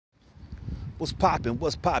What's poppin'?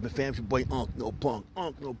 What's poppin', fam? It's your boy Unk No Punk.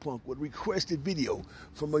 Unk No Punk with a requested video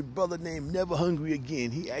from a brother named Never Hungry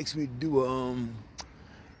Again. He asked me to do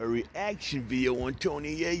a reaction video on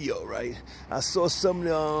Tony Yayo, right? I saw some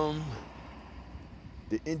of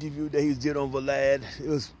the interview that he did on Vlad. It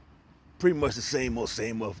was pretty much the same old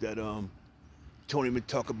that Tony been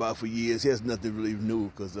talking about for years. He has nothing really new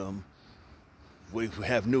because we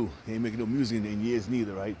have new. He ain't making no music in years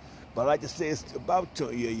neither, right? But I like to say it's about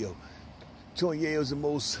Tony Yayo. Tony Yayo is the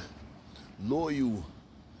most loyal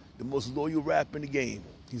rapper in the game.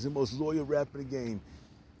 He's the most loyal rapper in the game.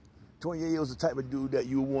 Tony Yayo is the type of dude that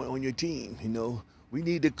you want on your team, you know. We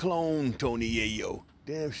need to clone Tony Yayo.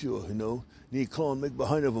 Damn sure, you know. Need to clone, make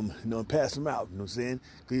 100 of them, you know, and pass them out, you know what I'm saying?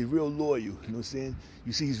 Because he's real loyal, you know what I'm saying?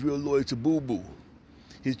 You see he's real loyal to Boo Boo.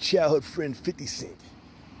 His childhood friend 50 Cent.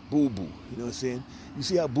 Boo Boo, you know what I'm saying? You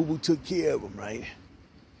see how Boo Boo took care of him, right?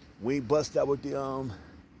 When he bust out with the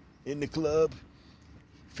in the club,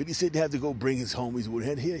 50 Cent didn't have to go bring his homies with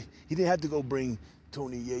him. He didn't have to go bring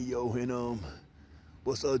Tony Yayo and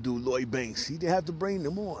what's the other dude, Lloyd Banks. He didn't have to bring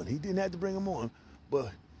them on. He didn't have to bring them on.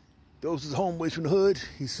 But those was homeboys from the hood.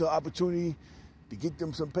 He saw opportunity to get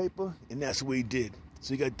them some paper, and that's what he did.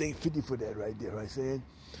 So you got to thank 50 for that right there, right saying?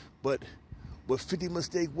 But what 50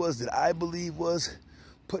 mistake was that I believe was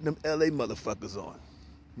putting them LA motherfuckers on.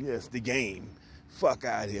 Yes, the game. Fuck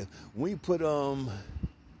out of here. When you put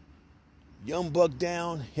Young Buck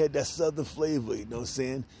down, he had that southern flavor, you know what I'm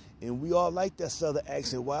saying? And we all like that southern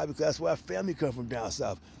accent. Why? Because that's where our family come from down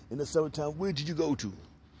south. In the summertime, where did you go to?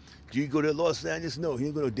 Did you go to Los Angeles? No, he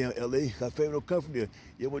didn't go to down L.A. Our family don't come from there.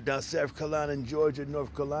 You went down South Carolina and Georgia,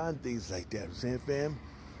 North Carolina, things like that. You know what I'm saying, fam?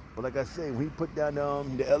 But like I say, when he put down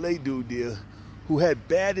the L.A. dude there, who had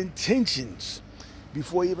bad intentions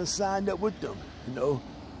before he even signed up with them, you know?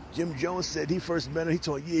 Jim Jones said he first met him, he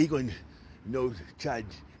told him, yeah, he going to, you know, try to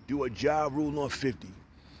do a job rule on 50. You know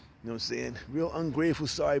what I'm saying? Real ungrateful,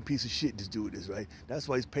 sorry piece of shit this dude is, right? That's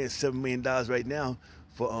why he's paying $7 million right now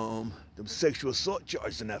for them sexual assault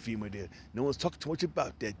charges on that female there. No one's talking too much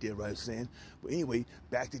about that there, right? I'm saying? But anyway,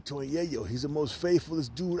 back to Tony Yayo. He's the most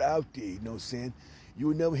faithfulest dude out there, you know what I'm saying? You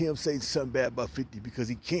will never hear him say something bad about 50 because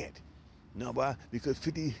he can't. You know why? Because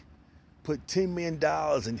 50 put $10 million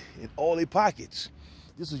in all their pockets.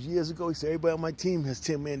 This was years ago. He said, everybody on my team has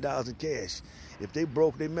 $10 million in cash. If they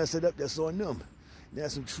broke, they mess it up, that's on them.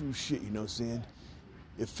 That's some true shit, you know what I'm saying?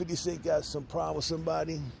 If 50 Cent got some problem with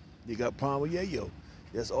somebody, they got a problem with Yayo.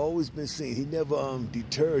 That's always been seen. He never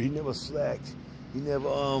deterred, he never slacked, he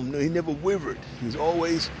never wavered. He was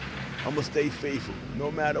always, I'm gonna stay faithful,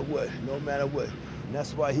 no matter what, no matter what. And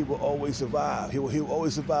that's why he will always survive. He will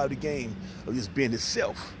always survive the game of just being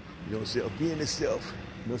himself, you know what I'm saying? Of being himself.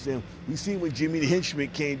 You know what I'm saying? We seen when Jimmy the Henchman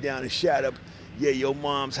came down and shot up your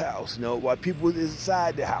mom's house, you know, while people was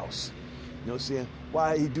inside the house. You know what I'm saying?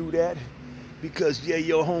 Why he do that? Because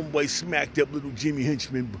your homeboy smacked up little Jimmy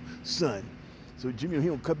Henchman's son. So Jimmy, he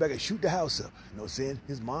gonna come back and shoot the house up. You know what I'm saying?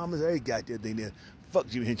 His mom has already got that thing there. Fuck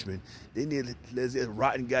Jimmy Henchman. They need to let that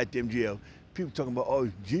rotten goddamn jail. People talking about, oh,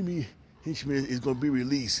 Jimmy Henchman is gonna be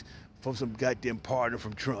released from some goddamn pardon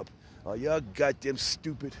from Trump. Oh, y'all goddamn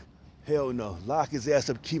stupid. Hell no. Lock his ass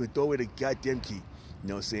up, keep and throw away the goddamn key. You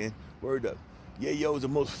know what I'm saying? Word up. Yayo is the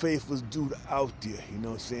most faithful dude out there. You know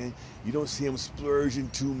what I'm saying? You don't see him splurging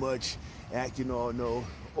too much, acting all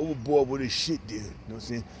overboard with his shit there. You know what I'm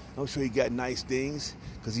saying? I'm sure he got nice things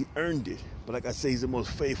because he earned it. But like I say, he's the most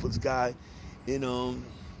faithful guy in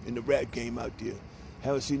the rap game out there.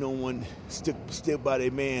 Haven't seen no one stick by their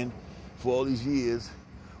man for all these years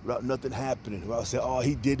without nothing happening. Without saying, oh,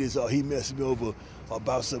 he did this, or he messed me over, or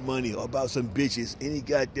about some money, or about some bitches, any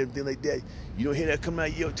goddamn thing like that. You don't hear that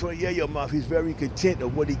coming out of Tony Yayo mouth. He's very content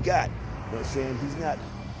of what he got. You know what I'm saying? He's not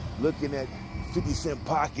looking at 50 Cent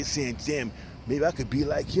pockets saying, damn, maybe I could be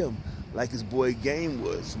like him, like his boy Game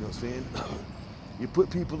was. You know what I'm saying? You put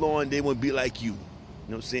people on, they want to be like you. You know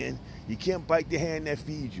what I'm saying? You can't bite the hand that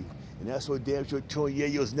feeds you. And that's what damn sure Tony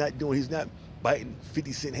Yayo's not doing. He's not biting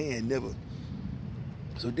 50 Cent hand, never.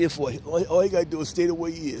 So therefore, all he got to do is stay the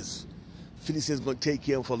way he is. 50 Cent's going to take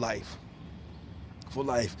care of him for life. For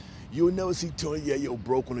life. You'll never see Tony Yayo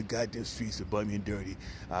broke on the goddamn streets of bummy and dirty.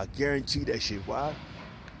 I guarantee that shit. Why?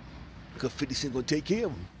 Because 50 Cent going to take care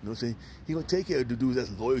of him. You know what I'm saying? He's going to take care of the dudes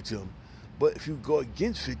that's loyal to him. But if you go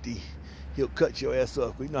against 50, he'll cut your ass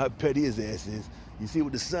off. You know how petty his ass is. You see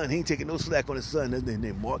with the son, he ain't taking no slack on his son. That's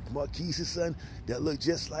named Marquise, his son, that look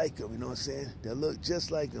just like him. You know what I'm saying? That look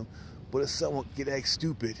just like him. But if someone get act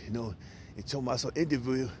stupid, you know, and told me I saw an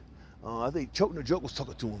interview, I think Choking the Joke was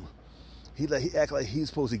talking to him. He act like he's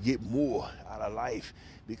supposed to get more out of life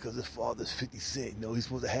because his father's 50 Cent. You know, he's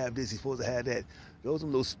supposed to have this, he's supposed to have that. Those are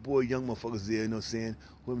little spoiled young motherfuckers there, you know what I'm saying?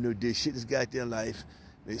 Women who did shit in his goddamn life.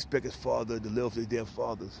 They expect his father to live for their damn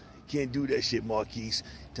fathers. Can't do that shit, Marquise.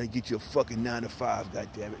 Trying to get you a fucking 9 to 5,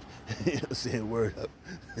 goddammit. You know what I'm saying? Word up.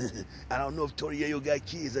 I don't know if Tony Yayo got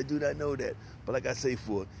kids. I do not know that. But like I say,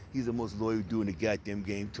 he's the most loyal dude in the goddamn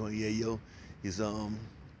game, Tony Yayo. His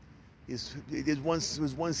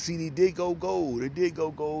one CD did go gold. It did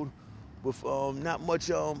go gold with not much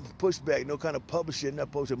pushback, no kind of publishing,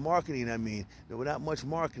 not publishing marketing. I mean, there was not much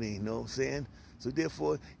marketing. You know what I'm saying? So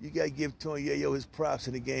therefore, you gotta give Tony Yayo his props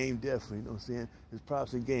in the game, definitely. You know what I'm saying? His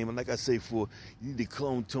props in the game. And like I say, you need to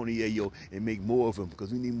clone Tony Yayo and make more of him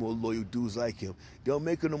because we need more loyal dudes like him. Don't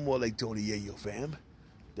make him no more like Tony Yayo, fam.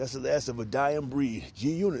 That's the last of a dying breed.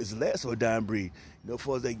 G-Unit is the last of a dying breed. You know, as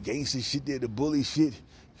far as that gangster shit there, the bully shit,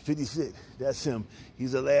 50 Cent, that's him.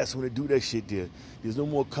 He's the last one to do that shit there. There's no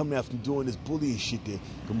more coming after him doing this bullying shit there.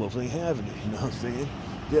 Come on, ain't having it, you know what I'm saying?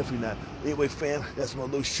 Definitely not. Anyway, fam, that's my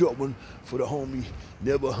little short one for the homie.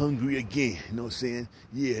 Never hungry again, you know what I'm saying?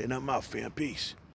 Yeah, and I'm out, fam. Peace.